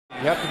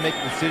You have to make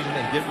a decision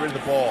and get rid of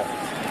the ball.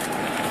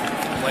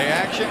 Play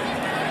action.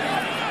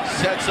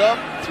 Sets up,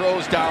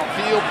 throws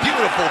downfield.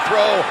 Beautiful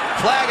throw.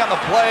 Flag on the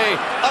play.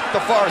 Up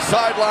the far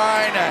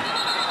sideline.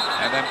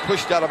 And then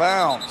pushed out of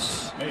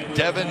bounds.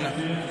 Devin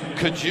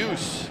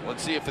Kajus.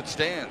 Let's see if it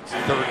stands.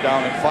 3rd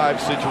down and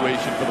 5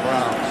 situation for the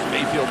Browns.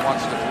 Mayfield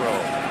wants to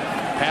throw.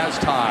 Has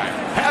time.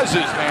 Has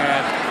his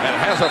man. And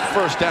has a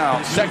 1st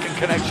down. 2nd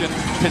connection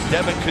to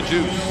Devin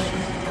Kajus.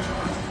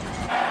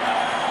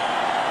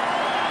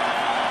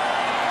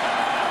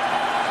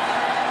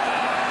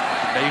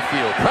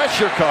 Mayfield,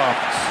 pressure comes,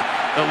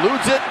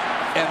 eludes it,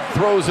 and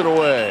throws it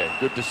away.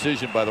 Good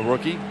decision by the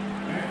rookie.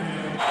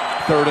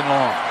 3rd and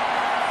long.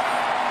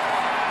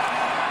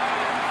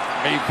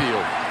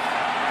 Mayfield,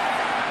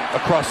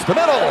 across the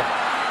middle,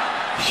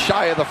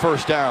 shy of the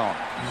 1st down.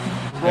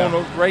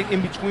 Thrown right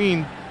in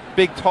between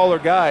big, taller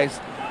guys,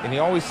 and he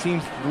always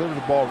seems to deliver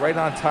the ball right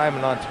on time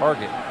and on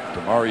target.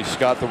 Damari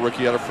Scott, the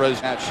rookie out of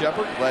Fresno. Matt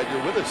Shepard, glad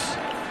you're with us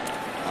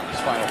on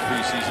this final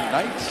preseason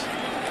night.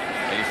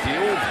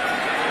 Mayfield.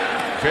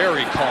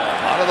 Very calm,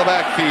 out of the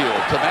backfield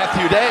to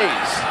Matthew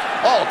Days.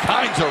 All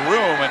kinds of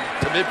room and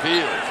to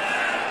midfield.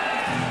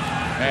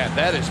 Man,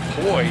 that is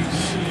poise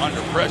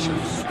under pressure.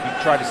 If you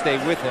try to stay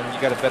with him,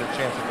 you got a better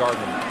chance of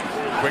guarding him.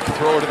 Quick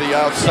throw to the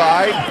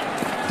outside.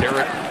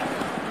 Derek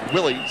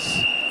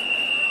Willis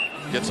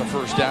gets a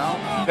 1st down.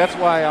 That's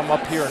why I'm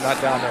up here and not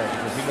down there,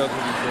 because he knows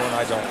what he's doing,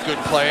 I don't. Good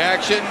play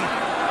action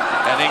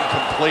and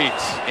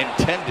incomplete.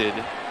 Intended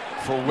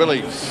for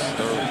Willis,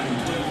 the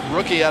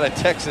rookie out of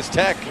Texas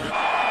Tech.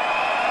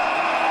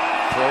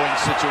 Throwing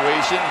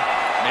situation,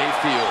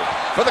 Mayfield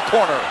for the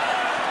corner,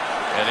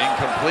 and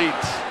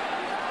incomplete.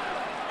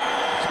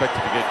 Expected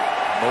to get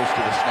most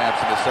of the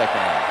snaps in the 2nd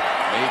half.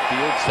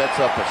 Mayfield sets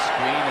up a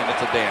screen, and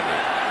it's a dandy.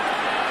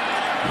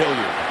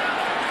 Hilliard,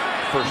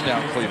 1st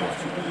down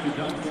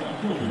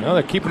Cleveland. No,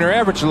 they're keeping their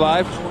average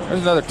alive.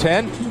 There's another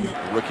 10.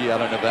 Rookie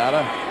out of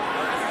Nevada,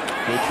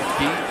 good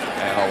feet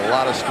and a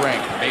lot of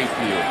strength.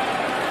 Mayfield,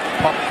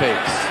 pump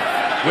fakes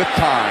with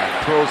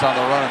time, throws on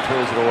the run and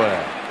throws it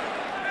away.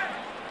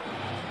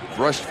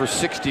 Rushed for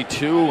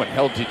 62 and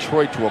held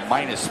Detroit to a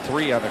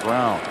 -3 on the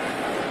ground.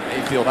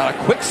 Mayfield on a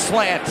quick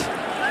slant.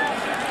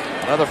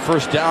 Another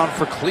 1st down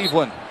for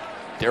Cleveland.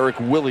 Derek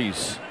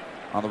Willis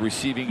on the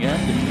receiving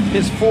end.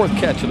 His 4th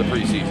catch of the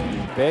preseason.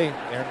 Hey,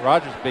 Aaron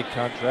Rodgers, big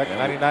contract,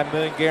 $99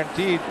 million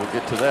guaranteed. We'll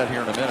get to that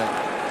here in a minute.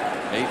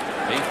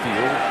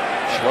 Mayfield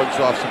shrugs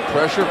off some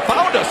pressure.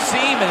 Found a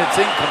seam and it's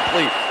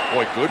incomplete.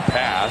 Boy, good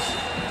pass.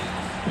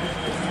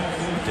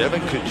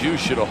 Devin Kajus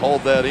should have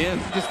hauled that in.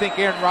 I just think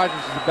Aaron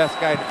Rodgers is the best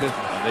guy in the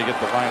business. And they get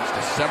the Lions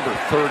December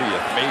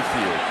 30th.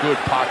 Mayfield, good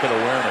pocket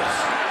awareness.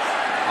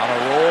 On a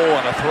roll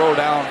and a throw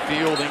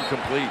downfield,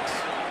 incomplete.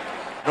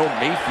 No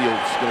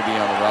Mayfield's going to be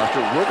on the roster.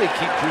 Will they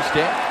keep Drew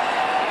Stanton?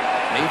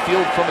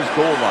 Mayfield from his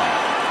goal line.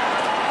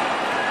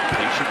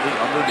 Patiently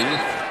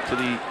underneath to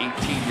the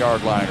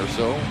 18-yard line or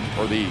so,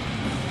 or the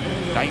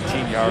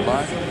 19-yard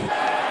line.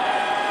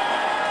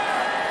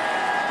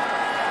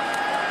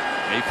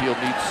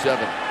 Mayfield needs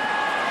 7.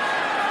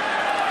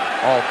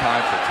 All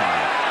kinds of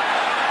time.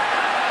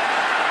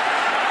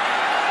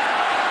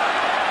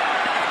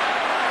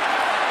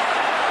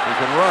 He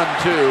can run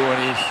too, and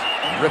he's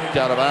ripped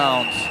out of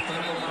bounds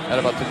at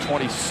about the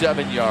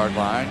 27-yard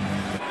line.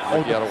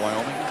 Out of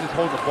Wyoming. He's just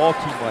holding the ball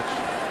too much.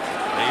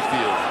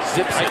 Mayfield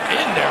zips it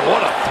in there.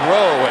 What a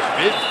throw at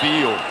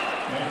midfield.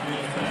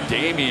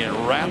 Damian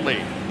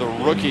Ratley, the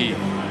rookie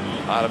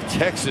out of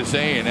Texas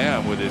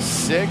A&M, with his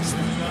 6th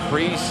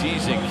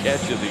preseason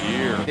catch of the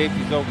year.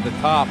 Safety's over the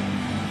top.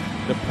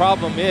 The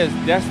problem is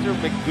Dexter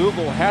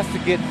McDougal has to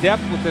get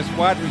depth with this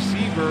wide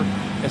receiver,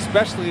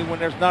 especially when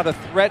there's not a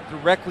threat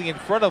directly in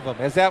front of him.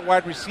 As that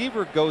wide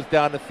receiver goes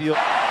down the field.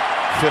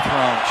 5th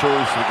round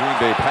choice for the Green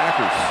Bay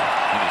Packers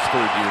in his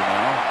 3rd year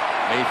now.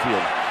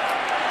 Mayfield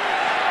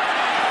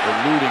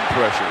eluding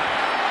pressure.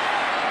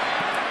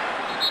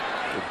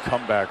 Good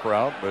comeback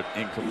route, but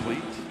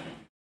incomplete.